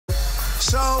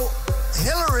So,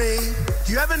 Hillary,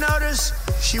 do you ever notice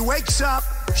she wakes up,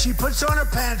 she puts on her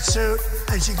pantsuit,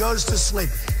 and she goes to sleep?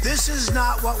 This is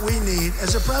not what we need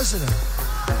as a president.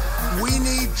 We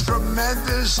need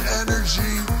tremendous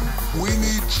energy. We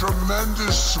need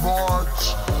tremendous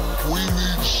smarts. We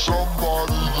need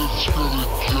somebody that's gonna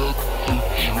get the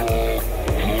job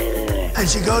done. And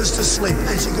she goes to sleep,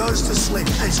 and she goes to sleep,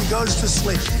 and she goes to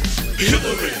sleep.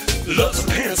 Hillary loves a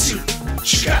pantsuit.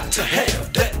 She got to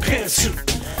have that pantsuit.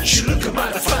 She lookin'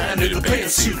 mighty fine in a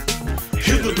pantsuit.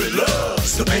 Hillary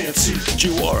loves the pantsuit.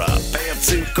 She wore a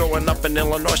pantsuit growing up in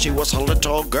Illinois. She was a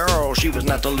little girl. She was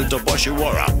not a little boy. She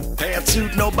wore a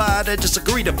pantsuit. Nobody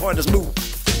disagreed upon his move.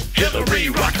 Hillary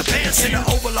rocked the pantsuit. In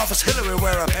the Oval Office, Hillary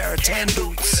wear a pair of tan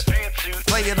boots,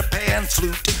 playing a pan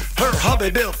flute. Her hubby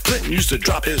Bill Clinton used to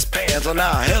drop his pants. And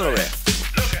now Hillary,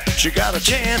 she got a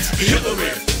chance.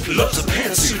 Hillary loves a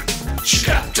pantsuit. She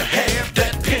got to have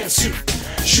that pantsuit.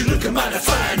 She lookin' mighty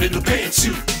fine in the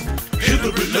pantsuit.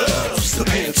 Hillary loves the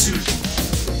pantsuit.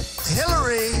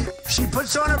 Hillary, she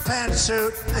puts on her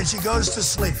pantsuit and she goes to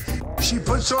sleep. She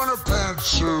puts on her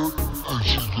pantsuit and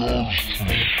she goes to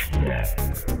sleep.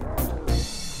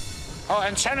 Oh,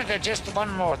 and Senator, just one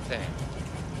more thing.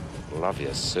 Love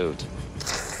your suit.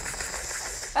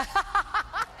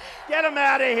 Get him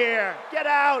out of here. Get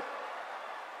out.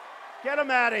 Get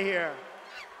him out of here.